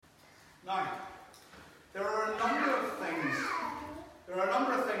Now, there are a number of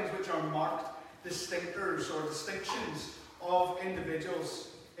things which are marked distinctors or distinctions of individuals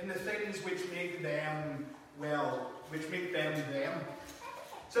in the things which make them which make them them.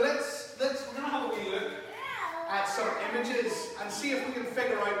 So we're going to have a wee look at some images and see if we can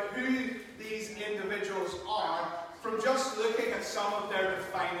figure out who these individuals are from just looking at some of their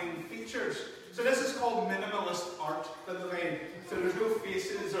defining features. So this is called minimalist art, by the way. So there's no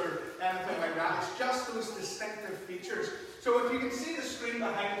faces or anything like that. It's just those distinctive features. So if you can see the screen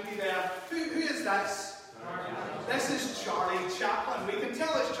behind me there, who is this? This is Charlie Chaplin. We can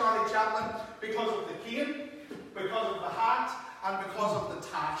tell it's Charlie Chaplin because of the cane, because of the hat, and because of the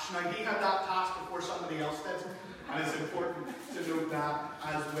tash. Now, he had that tash before somebody else did, and it's important to note that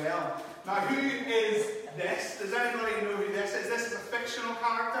as well. Now, who is this? Does anybody know who this is? This is a fictional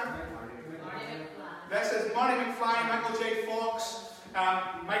character. This is Marty McFly, Michael J. Fox.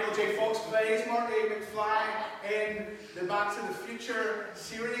 Michael J. Fox plays Marty McFly in the Back to the Future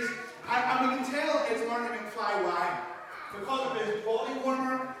series. And we can tell it's Marty McFly. Why? Because of his body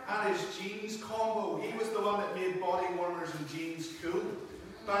warmer and his jeans combo. He was the one that made body warmers and jeans cool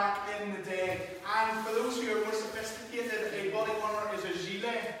back in the day. And for those who are more sophisticated, a body warmer is a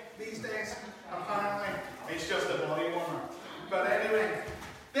gilet these days, apparently. It's just a body warmer. But anyway,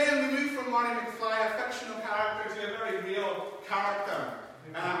 then we move from Marty McFly, a fictional character, to a very real character,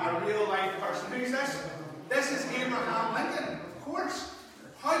 a real life person. Who's this? This is Abraham Lincoln, of course.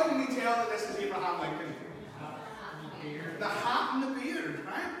 How can we tell that this is Abraham Lincoln? The hat and the beard,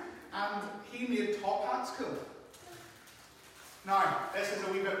 right? And he made top hats cool. Now, this is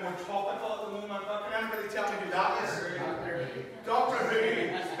a wee bit more topical at the moment, but can anybody tell me who that is? Doctor Who.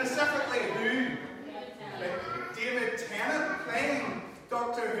 Specifically who? Like David Tennant playing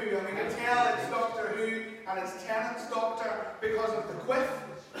Doctor Who. And we can tell it's Doctor Who and it's Tennant's Doctor because of the quiff,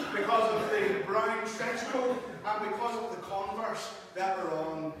 because of the brown trench coat, and because of the Converse that are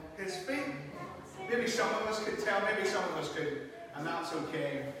on his feet. Maybe some of us could tell, maybe some of us couldn't, and that's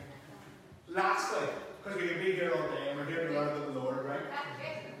okay. Lastly, because we can be here all day and we're here to learn of the Lord, right?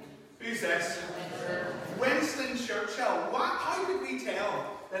 Who's this? Winston Churchill. How could we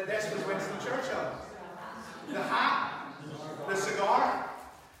tell that this was Winston Churchill? The hat, the cigar,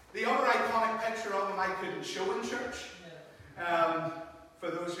 the other iconic picture of him I couldn't show in church. For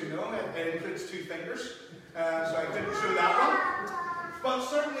those who know, it includes 2 fingers, so I couldn't show that one. But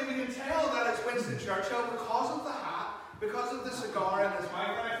certainly we can tell that it's Winston Churchill because of the hat, because of the cigar in his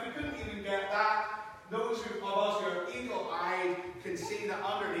mouth. And if we couldn't even get that, those of us who are eagle-eyed can see that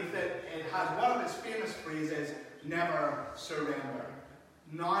underneath it, it has one of his famous phrases, "Never surrender."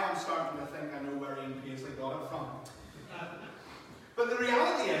 Now I'm starting to think I know where Ian Paisley got it from. But the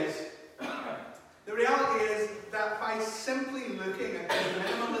reality is that by simply looking at the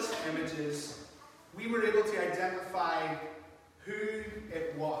minimalist images, we were able to identify who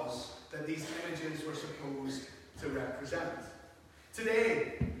it was that these images were supposed to represent.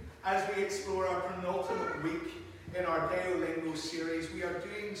 Today, as we explore our penultimate week in our DeoLingo series, we are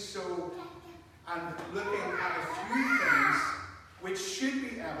doing so and looking at a few things which should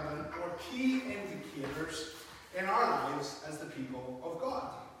be evident or key indicators in our lives as the people of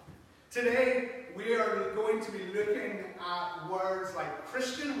God. Today, we are going to be looking at words like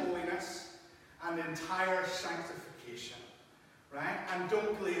Christian holiness and entire sanctification. Right? And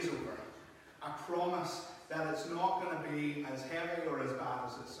don't glaze over it. I promise that it's not going to be as heavy or as bad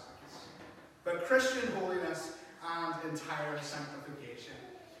as it sounds. But Christian holiness and entire sanctification.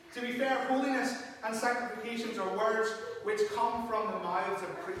 To be fair, holiness and sanctification are words which come from the mouths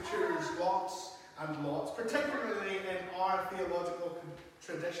of preachers lots and lots, particularly in our theological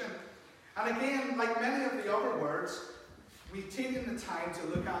tradition. And again, like many of the other words we've taken the time to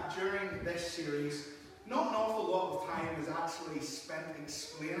look at during this series, not an awful lot of time is actually spent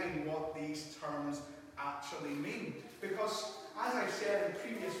explaining what these terms actually mean. Because, as I said in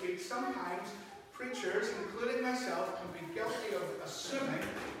previous weeks, sometimes preachers, including myself, can be guilty of assuming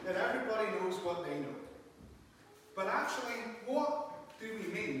that everybody knows what they know. But actually, what do we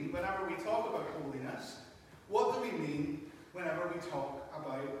mean whenever we talk about holiness? What do we mean whenever we talk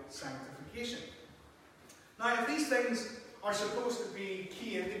about sanctification? Now, if these things are supposed to be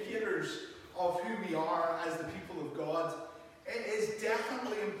key indicators of who we are as the people of God, it is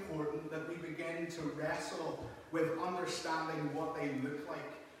definitely important that we begin to wrestle with understanding what they look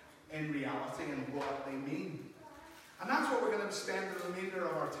like in reality and what they mean. And that's what we're going to spend the remainder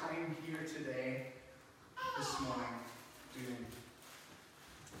of our time here today, this morning, doing.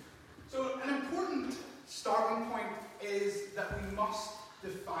 So an important starting point is that we must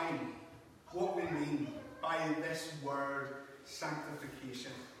define what we mean by this word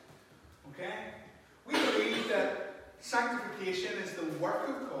sanctification. Sanctification is the work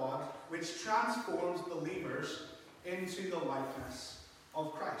of God which transforms believers into the likeness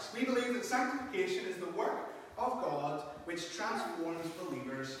of Christ. We believe that sanctification is the work of God which transforms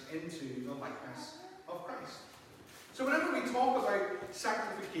believers into the likeness of Christ. So whenever we talk about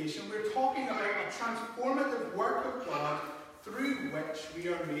sanctification, we're talking about a transformative work of God through which we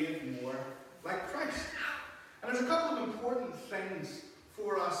are made more like Christ. And there's a couple of important things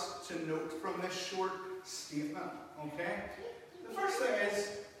for us to note from this short statement, okay? The first thing is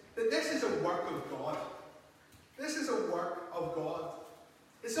that this is a work of God. This is a work of God.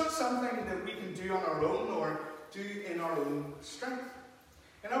 It's not something that we can do on our own or do in our own strength.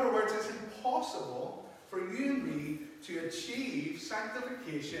 In other words, it's impossible for you and me to achieve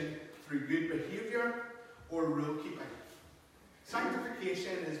sanctification through good behaviour or rule keeping.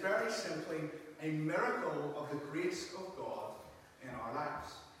 Sanctification is very simply a miracle of the grace of God in our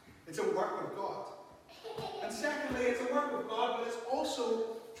lives. It's a work of God. And secondly, it's a work of God, but it's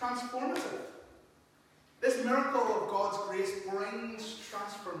also transformative. This miracle of God's grace brings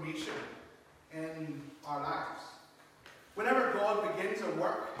transformation in our lives. Whenever God begins a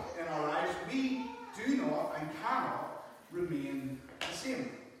work in our lives, we do not and cannot remain the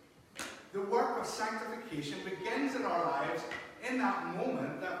same. The work of sanctification begins in our lives in that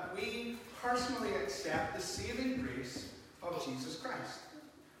moment that we personally accept the saving grace of Jesus Christ.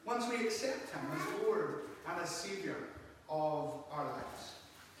 Once we accept Him as Lord and as Saviour of our lives.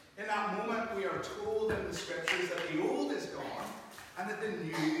 In that moment we are told in the Scriptures that the old is gone and that the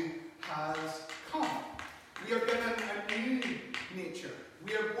new has come. We are given a new nature.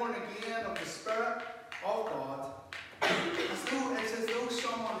 We are born again of the Spirit of God. It's as though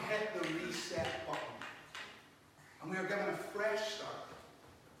someone hit the reset button. And we are given a fresh start,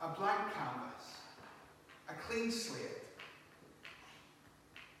 a blank canvas, a clean slate,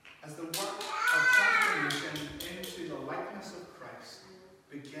 as the work of transformation into the likeness of Christ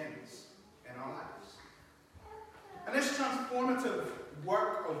begins in our lives. And this transformative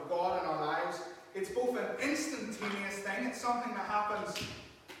work of God in our lives, it's both an instantaneous thing, it's something that happens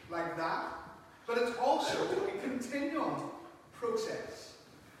like that, but it's also a continuum process.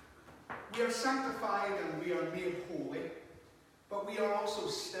 We are sanctified and we are made holy, but we are also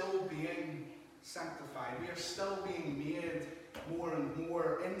still being sanctified. We are still being made more and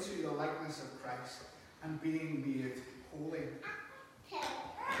more into the likeness of Christ and being made holy.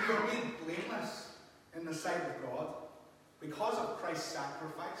 We are made blameless in the sight of God because of Christ's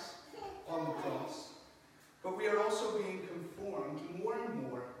sacrifice on the cross, but we are also being conformed more and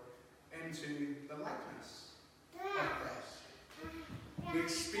more into the likeness of Christ. We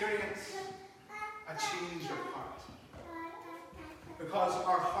experience a change of heart because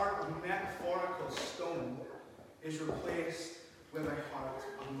our heart of metaphorical stone is replaced with a heart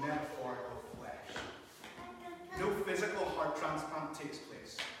of metaphorical flesh. No physical heart transplant takes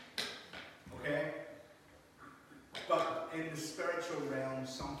place, okay? But in the spiritual realm,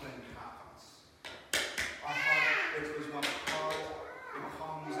 something happens. Our heart, which was once hard,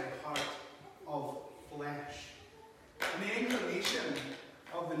 becomes a heart of flesh. And the inclination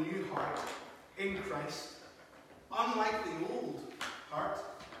of the new heart in Christ, unlike the old heart,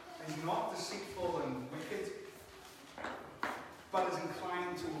 is not deceitful and wicked, but is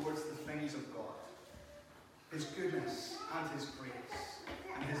inclined towards the things of God, His goodness and His grace,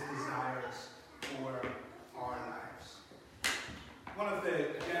 and His desires for our lives. One of the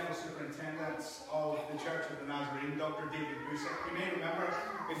general superintendents of the Church of the Nazarene, Dr. David Busick, you may remember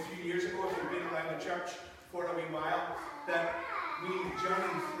a few years ago, if you've been around the church for a wee while, that we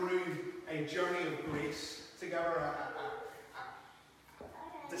journeyed through a journey of grace together,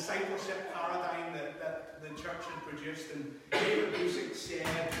 a discipleship paradigm that the church had produced. And David Busick said,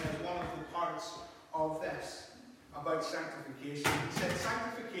 as one of the parts of this, about sanctification, he said,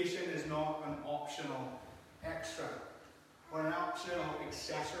 sanctification is not an optional extra or an optional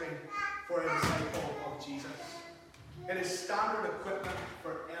accessory for a disciple of Jesus. It is standard equipment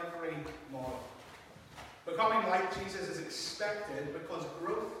for every model. Becoming like Jesus is expected because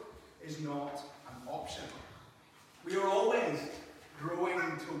growth is not an option. We are always growing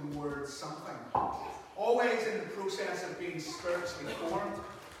towards something, always in the process of being spiritually formed.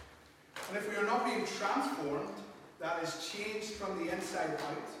 And if we are not being transformed, that is changed from the inside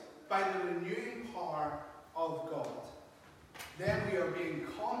out by the renewing power of God, then we are being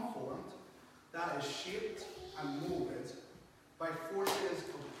conformed, that is shaped and moulded by forces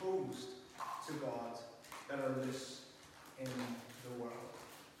opposed to God that are loose in the world.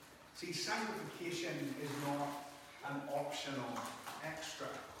 See, sanctification is not an optional extra.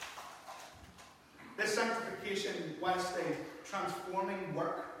 This sanctification, whilst a transforming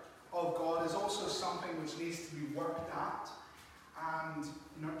work of God is also something which needs to be worked at and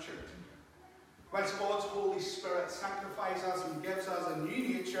nurtured. Whilst God's Holy Spirit sanctifies us and gives us a new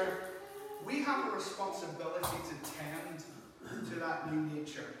nature, we have a responsibility to tend to that new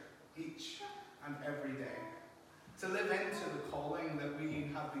nature each and every day. To live into the calling that we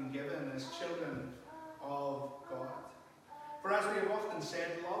have been given as children of God. For as we have often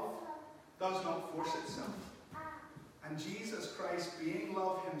said, love does not force itself. And Jesus Christ, being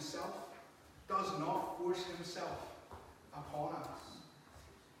love himself, does not force himself upon us.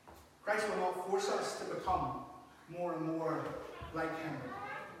 Christ will not force us to become more and more like him.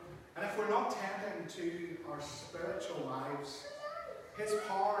 And if we're not tending to our spiritual lives, his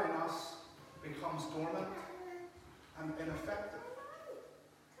power in us becomes dormant and ineffective.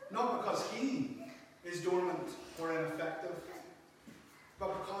 Not because he is dormant or ineffective,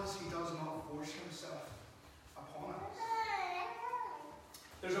 but because he does not force himself upon us.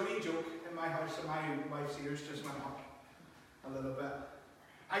 There's a wee joke in my house, and my wife's ears just went up a little bit.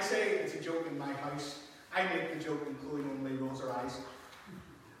 I say it's a joke in my house. I make the joke and Chloe only rolls her eyes.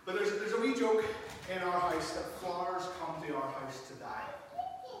 But there's a wee joke in our house that flowers come to our house to die.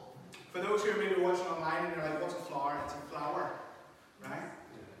 For those who are maybe watching online and you're like, what's a flower? It's a flower, right?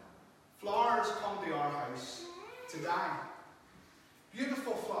 Flowers come to our house to die.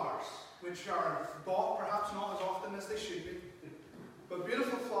 Beautiful flowers, which are bought perhaps not as often as they should be. But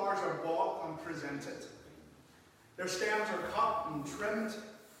beautiful flowers are bought and presented. Their stems are cut and trimmed.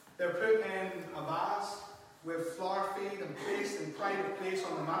 They're put in a vase with flower feed and placed in private place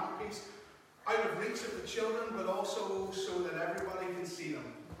on the mantelpiece, out of reach of the children, but also so that everybody can see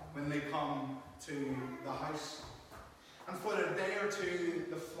them when they come to the house. And for a day or two,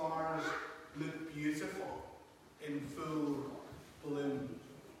 the flowers look beautiful in full bloom.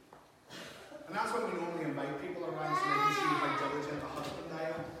 And that's when we normally invite people around so they can see how diligent a husband I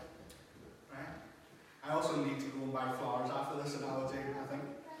am. Right? I also need to go and buy flowers after this analogy, I think.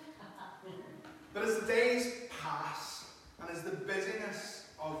 But as the days pass, and as the busyness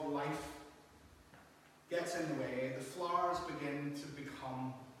of life gets in the way, the flowers begin to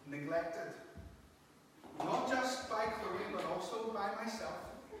become neglected. Not just by Chloe, but also by myself.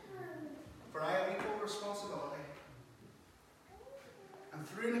 For I have equal responsibility. And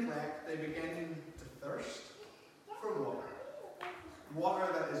through neglect, they begin to thirst for water. Water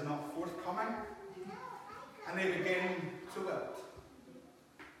that is not forthcoming. And they begin to wilt.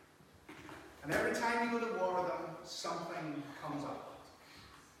 And every time you go to water them, something comes up.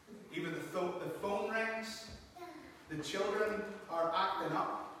 Either the phone rings, the children are acting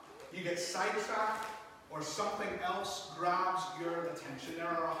up, you get sidetracked, or something else grabs your attention. There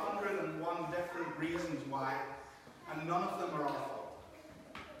are 101 different reasons why, and none of them are our fault.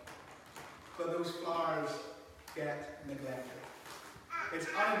 But those flowers get neglected. It's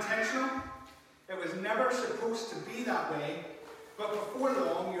unintentional. It was never supposed to be that way. But before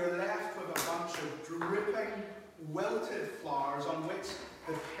long, you're left with a bunch of dripping, wilted flowers on which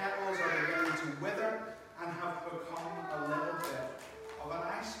the petals are beginning to wither and have become a little bit of an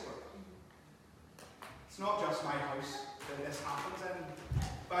eyesore. It's not just my house that this happens in,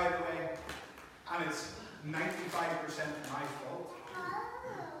 by the way, and it's 95% my fault.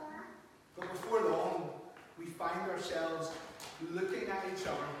 But before long, we find ourselves looking at each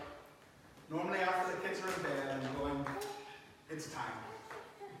other, normally after the kids are in bed, and going, it's time.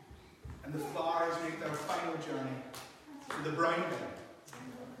 And the flowers make their final journey to the brown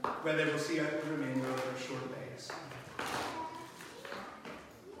bin, where they will see out the remainder of their short days.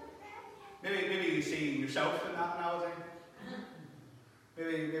 Maybe you see yourself in that analogy.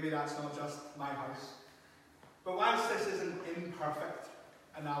 Maybe that's not just my house. But whilst this is an imperfect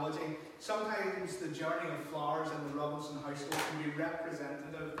analogy, sometimes the journey of flowers in the Robinson household can be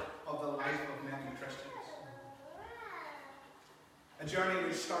representative of the life of many Christians. A journey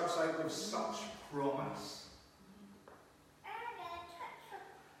which starts out with such promise,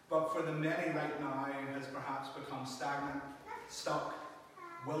 but for the many right now has perhaps become stagnant, stuck,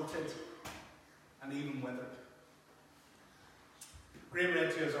 wilted, and even withered. Graham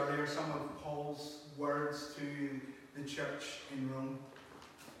read to us earlier some of Paul's words to the church in Rome,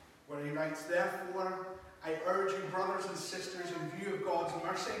 where he writes, "Therefore, I urge you, brothers and sisters, in view of God's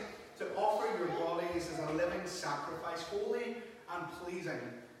mercy, to offer your bodies as a living sacrifice, holy and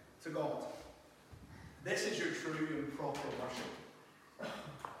pleasing to God. This is your true and proper worship.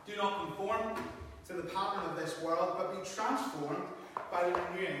 Do not conform to the pattern of this world, but be transformed by the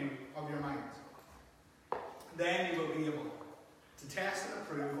renewing of your mind. Then you will be able to test and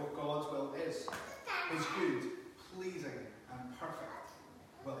approve what God's will is, his good, pleasing, and perfect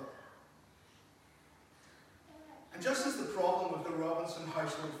will." And just as the problem with the Robinson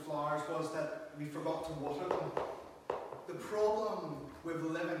household flowers was that we forgot to water them, the problem with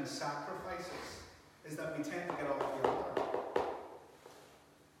living sacrifices is that we tend to get off the altar.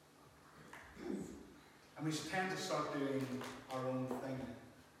 And we tend to start doing our own thing.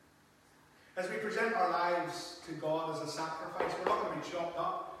 As we present our lives to God as a sacrifice, we're not going to be chopped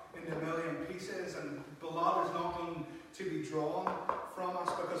up into a million pieces, and blood is not going to be drawn from us,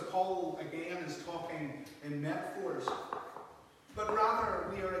 because Paul again is talking in metaphors. But rather,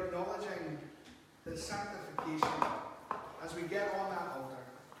 we are acknowledging that sanctification, as we get on that altar,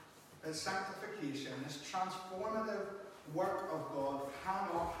 that sanctification, this transformative work of God,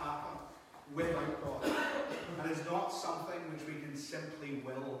 cannot happen without God. And is not something which we can simply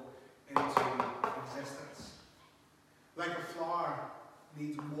will into existence. Like a flower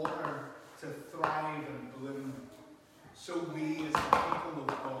needs water to thrive and bloom, so we as the people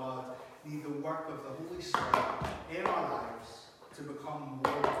of God need the work of the Holy Spirit in our lives to become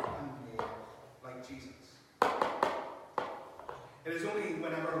more and more like Jesus. It is only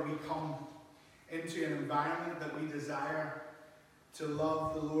whenever we come into an environment that we desire to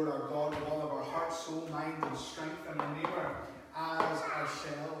love the Lord our God with all of our heart, soul, mind, and strength, and our neighbour as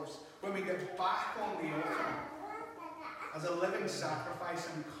ourselves, when we get back on the altar as a living sacrifice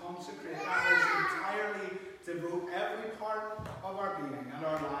and consecrate that is entirely devote every part of our being and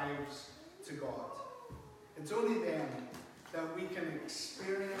our lives to God. It's only then that we can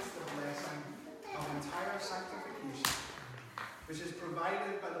experience the blessing of entire sanctification, which is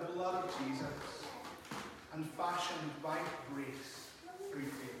provided by the blood of Jesus and fashioned by grace through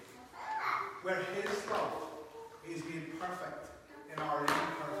faith, where His love is made perfect in our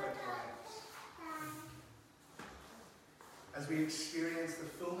imperfect lives. As we experience the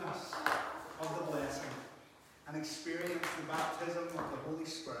fullness of the blessing and experience the baptism of the Holy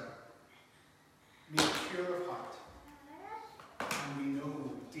Spirit, made pure of heart, and we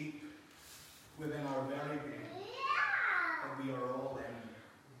know deep within our very being that we are all in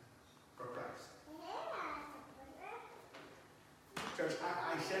for Christ. Church,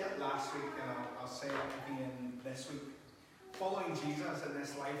 I said it last week, and I'll say it again this week. Following Jesus in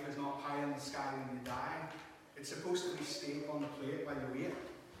this life is not pie in the sky when you die. It's supposed to be steak on the plate while you wait.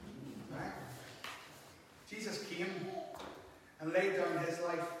 Right? Jesus came and laid down His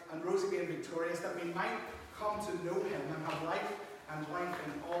life and rose again victorious, that we might come to know Him and have life and life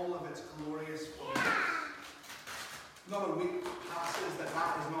in all of its glorious fullness. Not a week passes that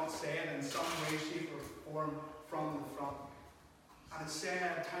is not said in some way, shape, or form from the front. And it's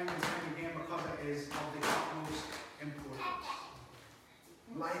said time and time again because it is of the utmost importance.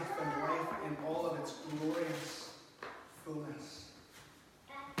 Life and life in all of its glorious fullness.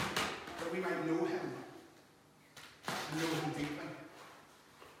 That we might know Him, know Him deeply.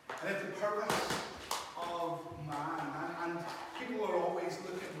 And if the purpose of man, and people are always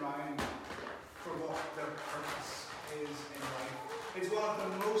looking around for what their purpose is in life. It's one of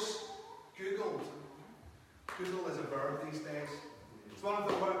the most Googled. Google is a verb these days. It's one of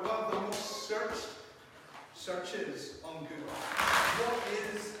the most searches on Google. What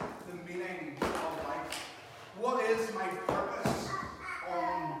is the meaning of life? What is my purpose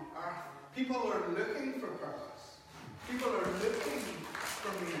on earth? People are looking for purpose. People are looking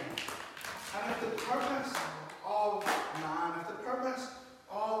for meaning. And if the purpose of man, if the purpose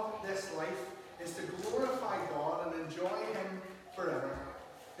of this life is to glorify God and enjoy Him forever,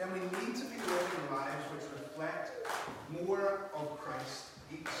 then we need to be living lives which reflect more of Christ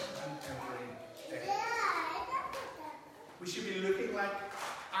each and every day. We should be looking like,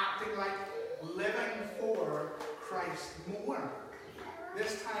 acting like, living for Christ more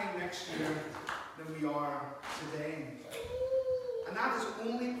this time next year than we are today. And that is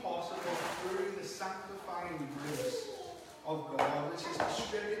only possible through the sanctifying grace of God, which is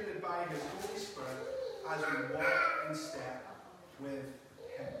distributed by His Holy Spirit as we walk in step with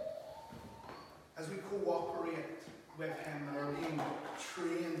Him. As we cooperate with Him and are being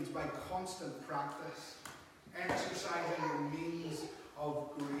trained by constant practice, exercising the means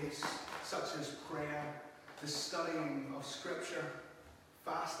of grace, such as prayer, the studying of Scripture,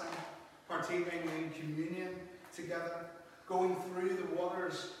 fasting, partaking in communion together, going through the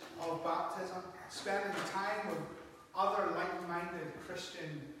waters of baptism, spending time with other like-minded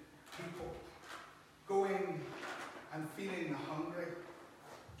Christian people, going and feeding the hungry,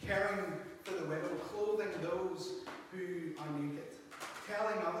 caring for the widow, clothing those who are naked,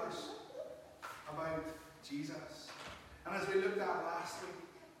 telling others about Jesus. And as we looked at last week,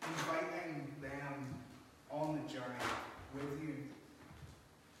 inviting them on the journey with you.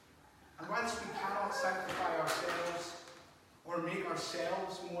 And whilst we cannot sanctify ourselves or make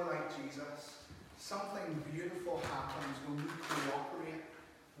ourselves more like Jesus, something beautiful happens when we cooperate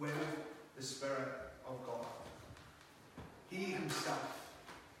with the Spirit of God. He himself,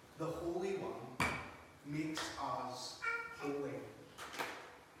 the Holy One, makes us holy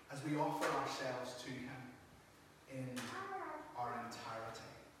as we offer ourselves to him in our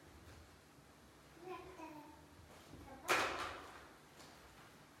entirety.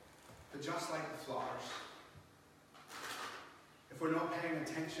 But just like the flowers, if we're not paying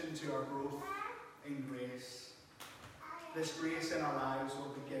attention to our growth in grace, this grace in our lives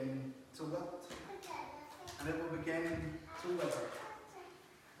will begin to wilt, and it will begin to wither.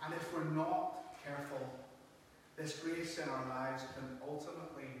 And if we're not careful, this grace in our lives can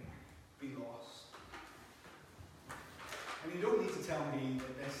ultimately be lost. And you don't need to tell me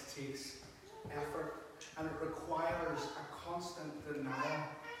that this takes effort, and it requires a constant denial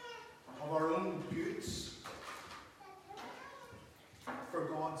of our own goods for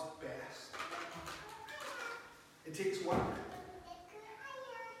God's best. It takes work.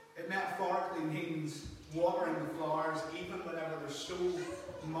 It metaphorically means watering the flowers even whenever there's so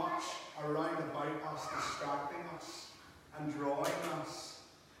much around about us distracting us and drawing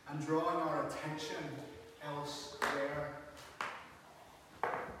our attention elsewhere.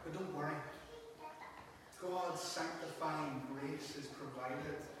 But don't worry. God's sanctifying grace is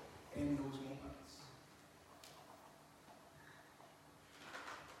provided in those moments.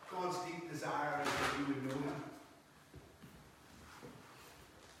 God's deep desire is that you would know him,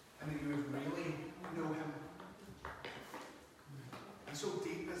 and that you would really know him. And so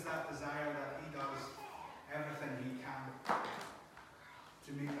deep is that desire that he does everything he can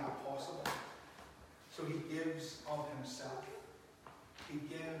to make that possible. So he gives of himself. He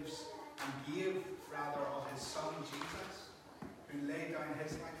gives and gave rather of his Son Jesus, who laid down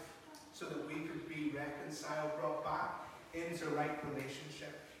his life so that we could be reconciled, brought back into right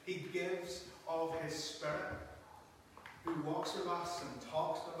relationship. He gives of his Spirit, who walks with us and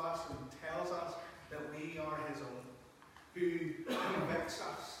talks with us and tells us that we are his own, who convicts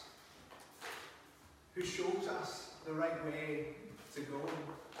us, who shows us the right way to go.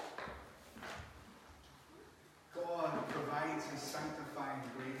 God provides his sanctifying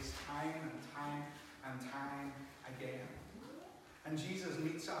grace time and time and time again. And Jesus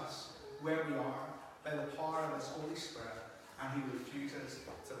meets us where we are by the power of his Holy Spirit, and he refuses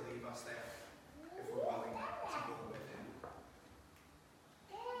to leave us there if we're willing to go with him.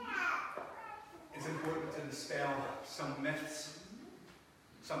 It's important to dispel some myths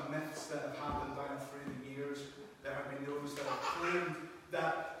that have happened down through the years. There have been those that have claimed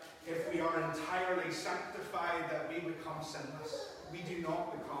that if we are entirely sanctified, that we become sinless. We do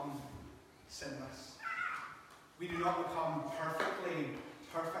not become sinless. We do not become perfectly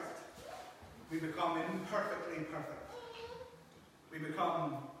perfect. We become imperfectly perfect. We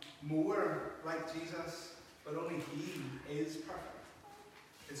become more like Jesus, but only he is perfect.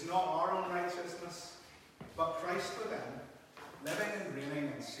 It's not our own righteousness, but Christ within, living and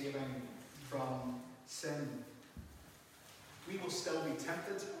reigning and saving from sin. We will still be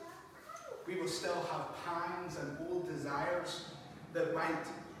tempted. We will still have pangs and old desires that might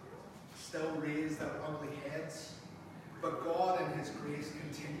still raise their ugly heads. But God in his grace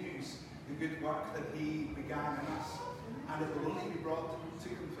continues the good work that he began in us, and it will only be brought to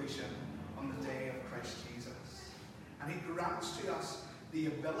completion on the day of Christ Jesus. And he grants to us the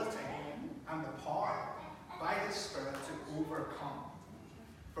ability and the power by his Spirit to overcome.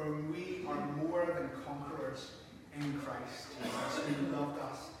 For we are more than conquerors in Christ Jesus, who loved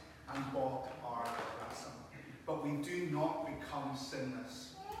us and bought our ransom. But we do not become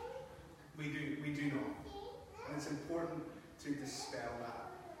sinless. We do not. And it's important to dispel that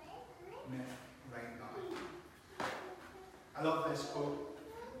myth right now. I love this quote.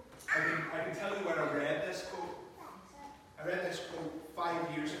 I can tell you where I read this quote. I read this quote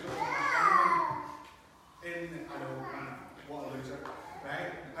 5 years ago what a loser,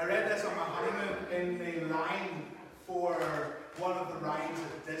 right? I read this on my honeymoon in the line for one of the rides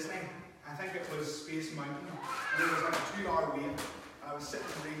at Disney. I think it was Space Mountain. And it was like a 2-hour wait. I was sitting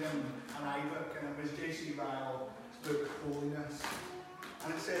reading an iBook, and it was J.C. Ryle's book, Holiness.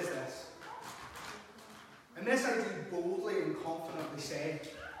 And it says this: "And this I do boldly and confidently say,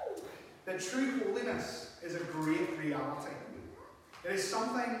 that true holiness is a great reality. It is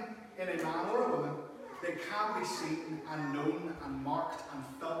something in a man or a woman that can be seen and known and marked and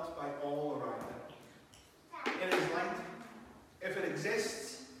felt by all around them. It is light. If it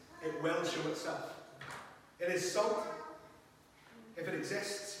exists, it will show itself. It is salt. If it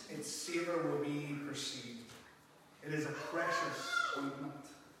exists, its savour will be perceived. It is a precious ointment.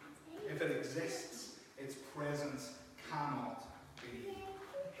 If it exists, its presence cannot be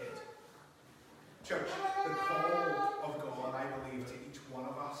hid." Church, the call of God, I believe, to each one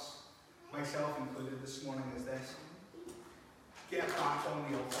of us, myself included this morning, is this. Get back on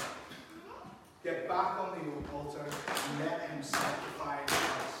the altar. Get back on the altar and let him sanctify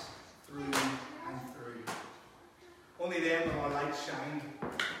us through and through. Only then will our light shine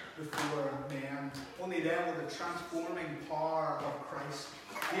before men. Only then will the transforming power of Christ,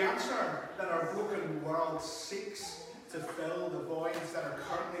 the answer that our broken world seeks to fill the voids that are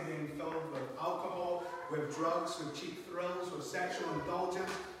currently being filled with alcohol, with drugs, with cheap thrills, with sexual indulgence,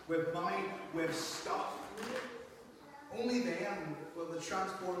 with money, with stuff. Only then will the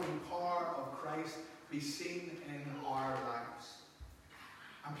transforming power of Christ be seen in our lives.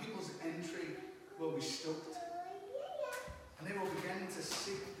 And people's entry will be stoked. And they will begin to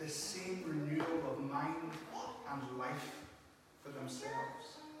seek the same renewal of mind and life for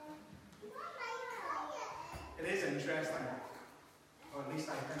themselves. It is interesting, or at least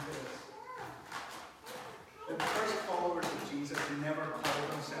I think it is, that the first followers of Jesus never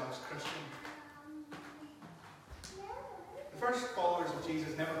called themselves Christian. The first followers of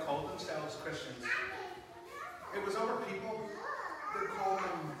Jesus never called themselves Christians. It was other people that called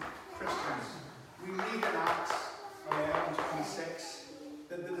them Christians. We read in Acts 11:26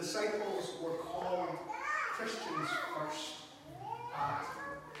 that the disciples were called Christians first at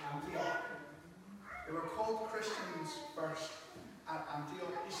Antioch. They were called Christians first at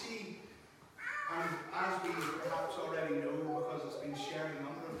Antioch. You see, and as we perhaps already know because it's been shared a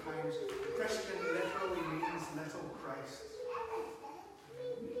number of times, Christian literally means little Christ.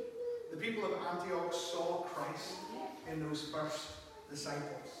 The people of Antioch saw Christ in those first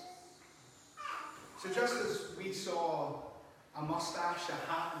disciples. So just as we saw a mustache, a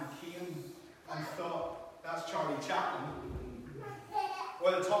hat and a cane and thought, that's Charlie Chaplin, or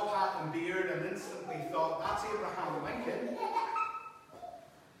the top hat and beard and instantly thought, that's Abraham Lincoln,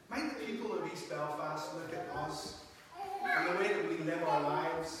 might the people of East Belfast look at us and the way that we live our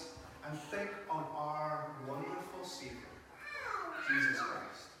lives and think on our wonderful Saviour, Jesus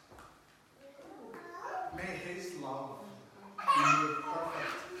Christ. May his love be made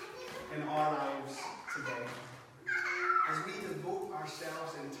perfect in our lives today as we devote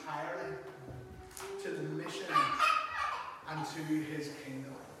ourselves entirely to the mission and to his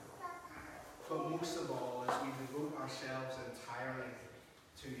kingdom. But most of all, as we devote ourselves entirely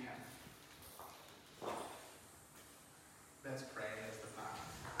to him. Let's pray as the band.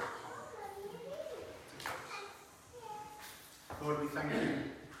 Lord, we thank you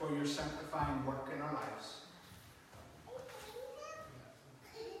for your sanctifying work in our lives.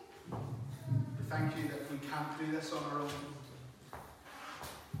 We thank you that we can't do this on our own.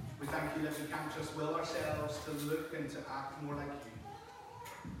 We thank you that we can't just will ourselves to look and to act more like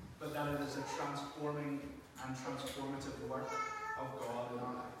you, but that it is a transforming and transformative work of God in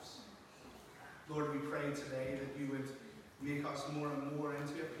our lives. Lord, we pray today that you would make us more and more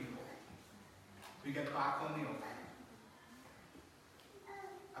into a people who get back on the altar,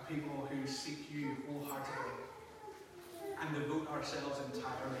 a people who seek you wholeheartedly and devote ourselves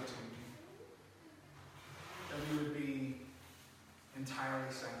entirely to you, that we would be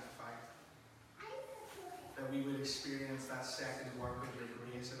entirely sanctified, that we would experience that second work of your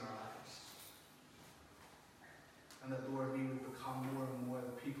grace in our lives, and that, Lord, we would become more and more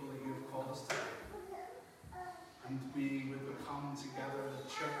the people that you have called us to be, and we would become together the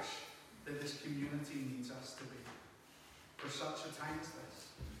church that this community needs us to be for such a time as this.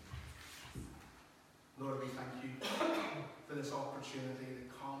 Lord, we thank you for this opportunity to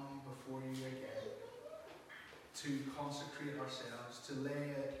come before you again, to consecrate ourselves, to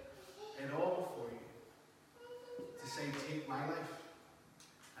lay it all before you, to say, take my life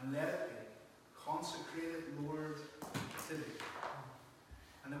and let it be. Consecrate it, Lord, today.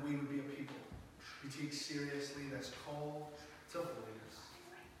 And that we would be a people who take seriously this call to holiness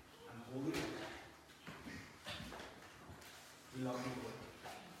and holy life. We love you, Lord.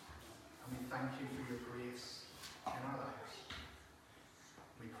 And we thank you for your grace in our lives.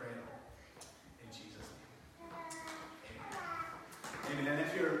 We pray it all in Jesus' name. Amen. And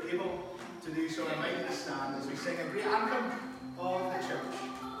if you're able to do so, I invite you to stand as we sing a great anthem of the church,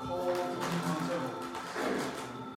 called unto holiness.